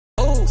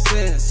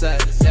sensei,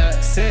 yeah,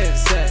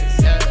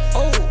 sensei, yeah.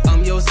 Oh,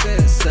 I'm your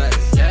sensei,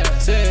 yeah,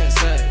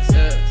 sensei,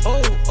 yeah.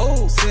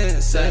 Oh,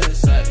 sensei,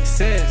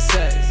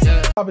 sensei,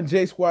 yeah. Poppin'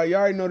 J Squad, you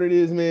already know what it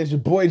is, man. It's your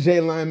boy J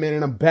Lineman,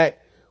 and I'm back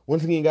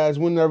once again, guys,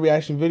 with another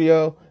reaction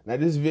video. Now,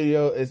 this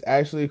video is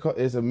actually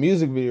a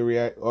music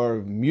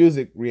video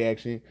music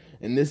reaction,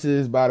 and this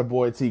is by the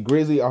boy T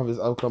Grizzley off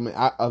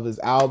his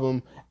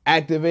album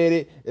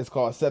Activated. It's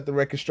called Set the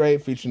Record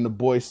Straight, featuring the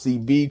boy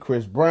CB,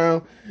 Chris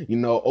Brown, you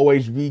know,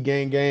 OHB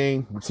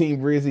gang, Team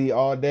Grizzly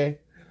all day.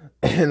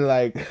 And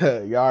like,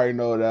 y'all already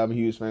know that I'm a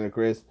huge fan of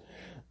Chris,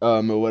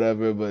 or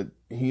whatever, but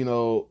you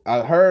know,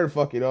 I heard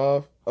Fuck It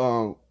Off,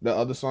 the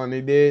other song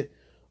they did,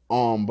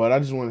 but I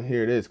just want to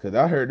hear this, because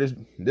I heard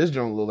this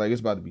joint look like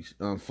it's about to be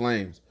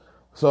flames.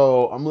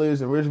 So I'm leaving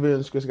the original video in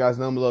the description, guys,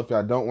 down below if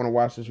y'all don't want to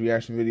watch this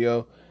reaction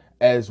video,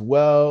 as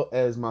well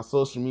as my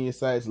social media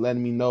sites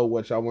letting me know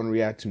what y'all want to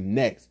react to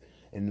next.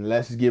 And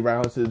let's just get right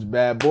on to this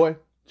bad boy.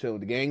 Chill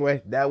with the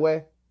gangway, that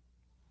way.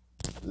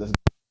 Let's go.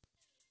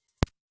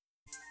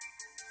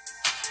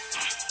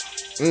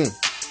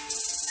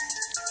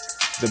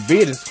 The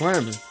beat is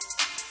slamming.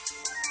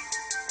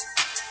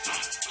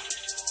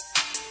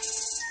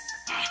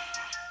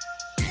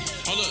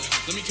 Hold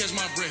up, let me catch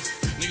my breath.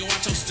 Nigga,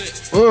 watch your step.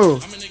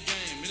 I'm in the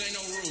game, it ain't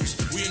no rules.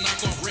 We are not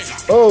gonna wreck.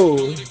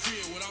 Oh.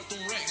 Without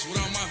them racks,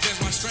 without my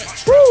vest, my strap.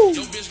 Woo.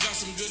 Yo, bitch got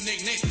some good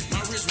neck. My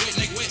wrist wet,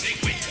 neck wet.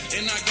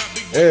 And I got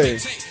big hey.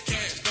 Take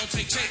cash, don't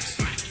take checks.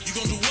 You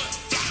gon' do what?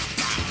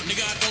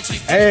 Nigga, I don't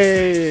take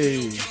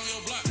hey. Get on your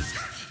block.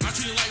 I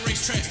treat it like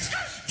racetrack.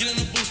 Get in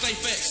the booth, stay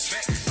facts.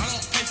 I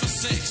don't pay for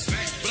sex,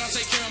 but I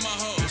take care of my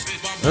hoes.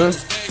 Buy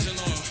bottles, bags, and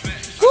all.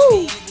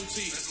 Woo.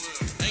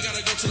 Ain't gotta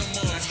go to the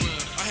mall.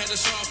 I had to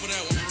show off for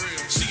that one.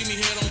 She give me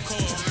head on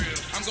call.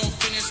 I'm gon'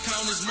 finish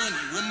counting this money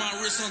with my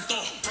wrist on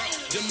thought.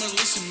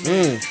 Demolition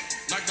man.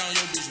 Knock down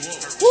your bitch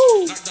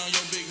wall. Knock down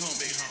your big home.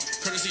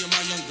 Courtesy of my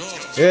young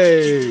daughter.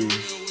 Hey. Keep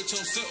it real with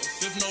yourself,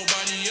 if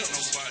nobody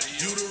else.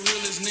 You the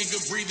realest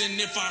nigga breathing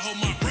if I hold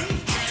my breath.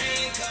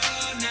 Drink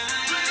all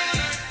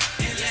night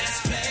and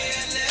let's play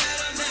a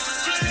little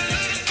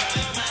night.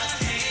 Got my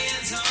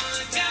hands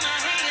on it. Got my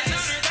hands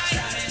on it.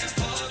 Starting to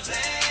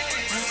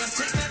foreplay. I'ma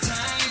take my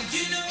time.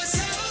 You know it's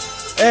so.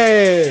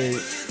 Hey.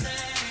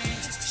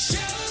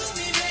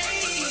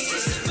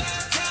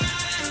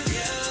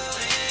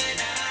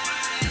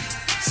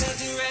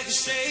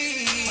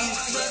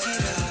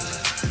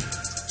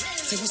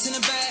 What's in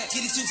the bag?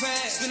 Get it too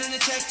fast. Spinning the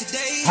check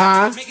today.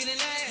 Making it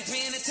last.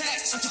 Paying the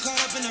tax. I'm too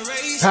caught up in the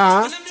race.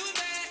 And I'm doing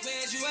bad.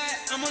 Where's you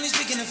at? I'm only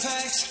speaking the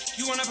facts.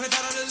 You wanna play that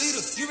on the leader?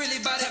 You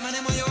really bout that? My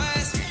name on your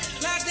ass.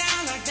 Lock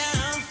down.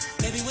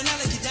 Baby, when I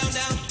let you down.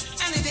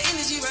 I need the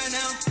energy right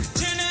now.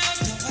 Turn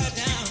up, don't put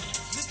down.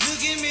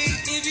 Look at me.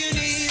 If you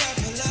need, I'll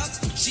pull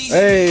up. She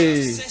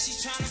says she's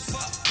trying to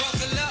fuck.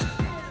 Buckle up.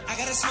 I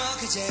got a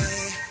smoke a J.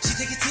 She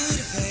take it to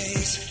the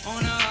face.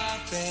 On a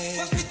hot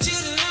bed. Fuck with you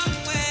the long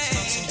way.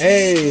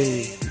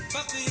 Hey.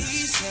 Fuck what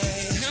he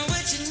say. Know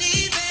what you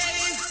need,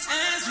 babe,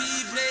 as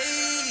we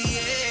play.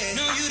 Yeah.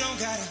 No, you don't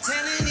gotta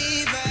tell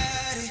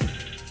anybody.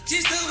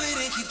 Just do it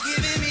and keep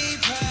giving me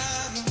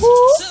problems.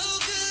 So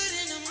good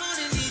in the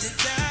morning, need a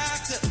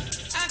doctor.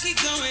 I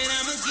keep going,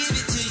 I'ma give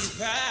it to you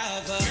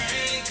proper.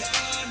 Drink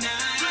all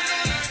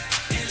night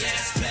and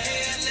let's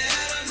play a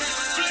little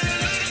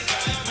night.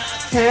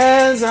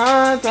 Hands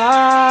on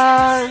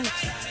time.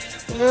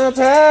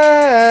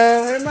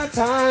 Pay my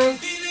time.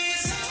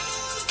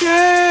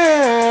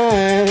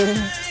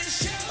 Yeah.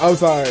 I'm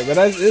sorry, but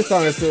this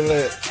song is too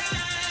lit.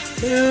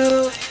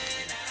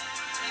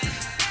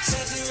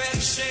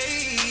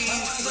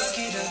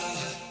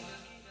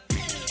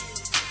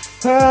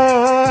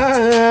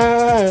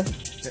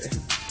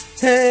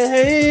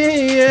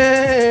 Hey,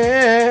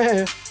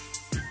 yeah.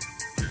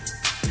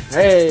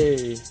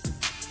 Hey.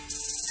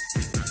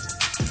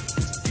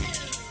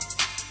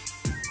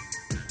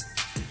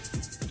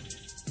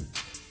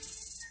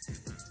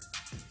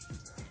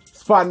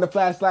 Spotting the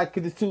flashlight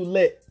because it's too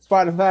lit.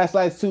 Spotting the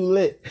flashlight's too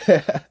lit.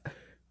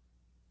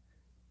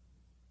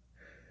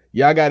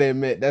 Y'all gotta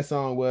admit that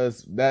song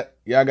was that.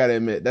 Y'all gotta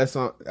admit that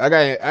song. I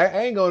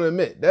ain't gonna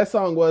admit that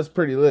song was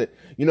pretty lit.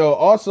 You know.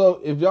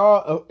 Also, if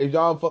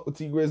y'all fuck with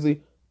T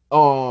Grizzley,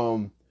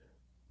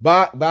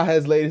 buy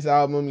his latest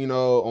album. You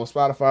know, on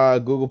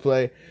Spotify, Google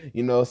Play.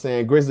 You know,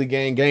 saying Grizzly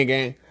gang.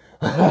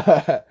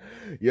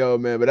 Yo,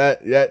 man,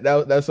 but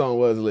that song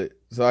was lit.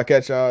 So I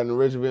catch y'all in the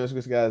original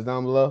video, guys,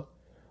 down below.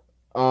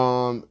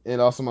 And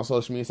also my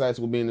social media sites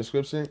will be in the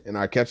description. And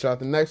I'll catch y'all at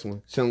the next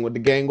one. Chilling with the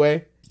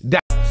gangway.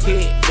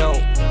 Hit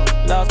dope.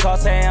 Lost call,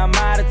 say I'm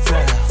out of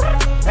town.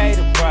 Pay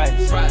the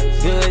price.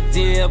 Good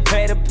deal,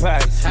 pay the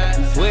price.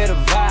 With a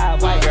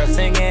vibe, white girl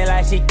singing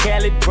like she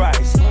Kelly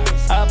Price.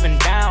 Up and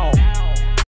down.